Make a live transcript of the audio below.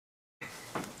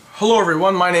Hello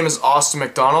everyone, my name is Austin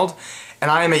MacDonald, and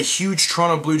I am a huge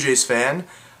Toronto Blue Jays fan.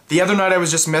 The other night I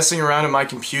was just messing around at my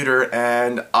computer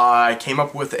and I came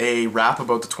up with a rap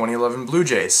about the 2011 Blue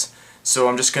Jays. So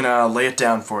I'm just gonna lay it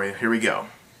down for you. Here we go.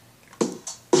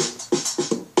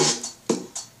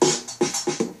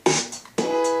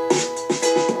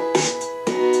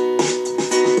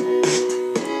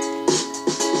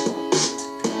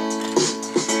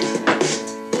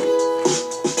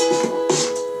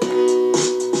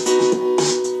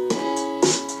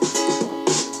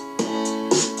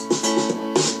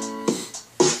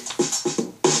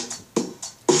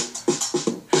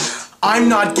 I'm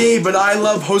not gay, but I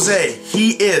love Jose.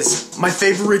 He is my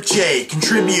favorite Jay.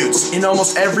 Contributes in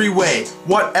almost every way.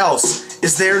 What else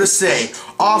is there to say?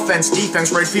 Offense,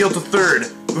 defense, right field to third.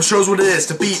 It shows what it is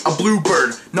to be a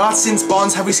bluebird. Not since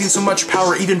Bonds have we seen so much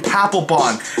power. Even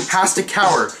Papelbon has to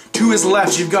cower. To his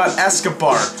left, you've got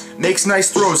Escobar. Makes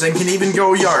nice throws and can even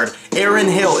go yard. Aaron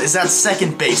Hill is at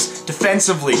second base.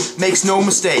 Defensively, makes no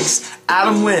mistakes.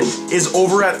 Adam Lind is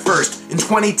over at first. In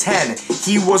 2010,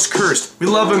 he was cursed. We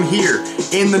love him here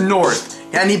in the north.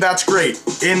 And he bats great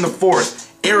in the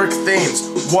fourth. Eric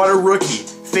Thames, what a rookie.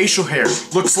 Facial hair,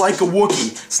 looks like a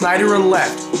Wookiee. Snyder and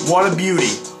left, what a beauty.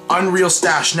 Unreal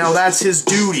stash, now that's his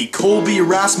duty. Colby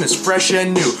Erasmus, fresh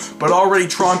and new, but already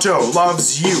Toronto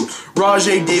loves you.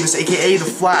 Rajay Davis, aka The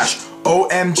Flash.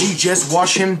 OMG, just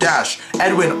watch him dash.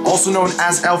 Edwin, also known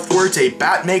as El Fuerte,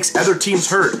 bat makes other teams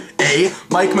hurt.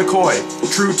 Mike McCoy,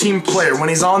 true team player. When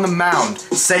he's on the mound,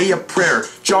 say a prayer.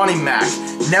 Johnny Mac,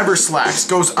 never slacks,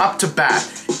 goes up to bat,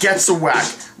 gets a whack.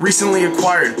 Recently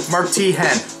acquired, Mark T.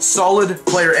 Hen, solid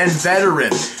player and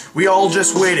veteran. We all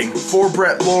just waiting for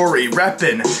Brett Laurie,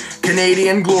 reppin'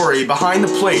 Canadian glory. Behind the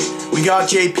plate, we got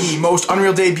JP, most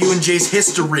unreal debut in Jays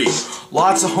history.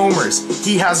 Lots of homers,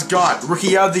 he has got.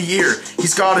 Rookie of the year,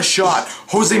 he's got a shot.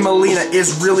 Jose Molina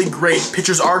is really great.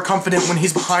 Pitchers are confident when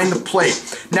he's behind the plate.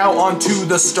 Now on to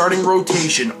the starting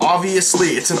rotation. Obviously,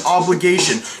 it's an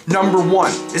obligation. Number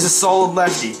one is a solid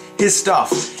lefty. His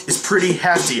stuff is pretty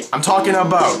hefty. I'm talking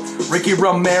about Ricky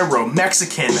Romero,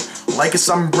 Mexican, like a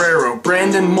sombrero.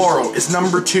 Brandon Morrow is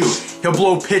number two. He'll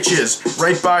blow pitches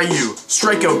right by you.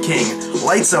 Strikeout king,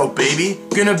 lights out baby.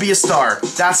 Gonna be a star,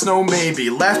 that's no maybe.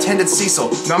 Left-handed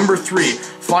Cecil, number three.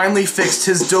 Finally fixed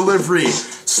his delivery.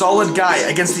 Solid guy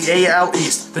against the AL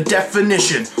East. The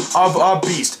definition of a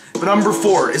beast. But number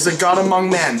four is a god among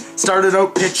men. Started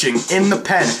out pitching in the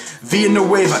pen.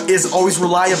 Villanueva is always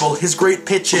reliable. His great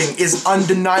pitching is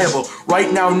undeniable.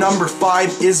 Right now, number five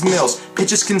is Mills.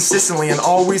 Pitches consistently and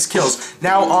always kills.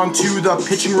 Now on to the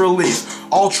pitching relief.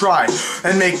 I'll try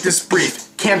and make this brief.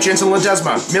 Camp Jensen,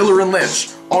 Ledesma, Miller and Lynch.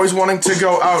 Always wanting to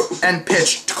go out and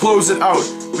pitch to close it out.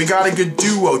 We got a good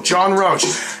duo, John Rauch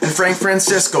and Frank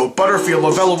Francisco, Butterfield,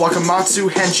 Lovella, Wakamatsu,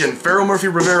 Henshin, Farrell, Murphy,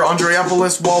 Rivera,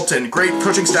 Andreapolis, Walton. Great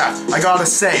coaching staff, I gotta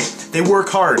say, they work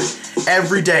hard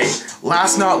every day.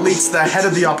 Last not least, the head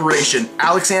of the operation,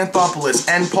 Alex Anthopoulos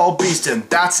and Paul Beeston.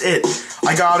 That's it,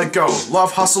 I gotta go.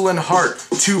 Love, hustle, and heart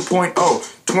 2.0.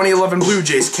 2011 Blue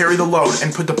Jays carry the load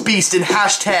and put the beast in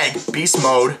hashtag beast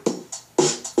mode.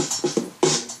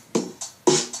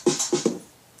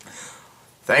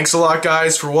 Thanks a lot,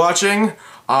 guys, for watching.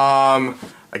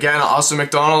 Again, Austin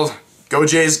MacDonald, go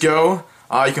Jays go.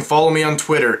 You can follow me on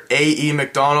Twitter,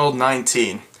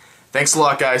 AEMacDonald19. Thanks a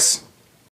lot, guys.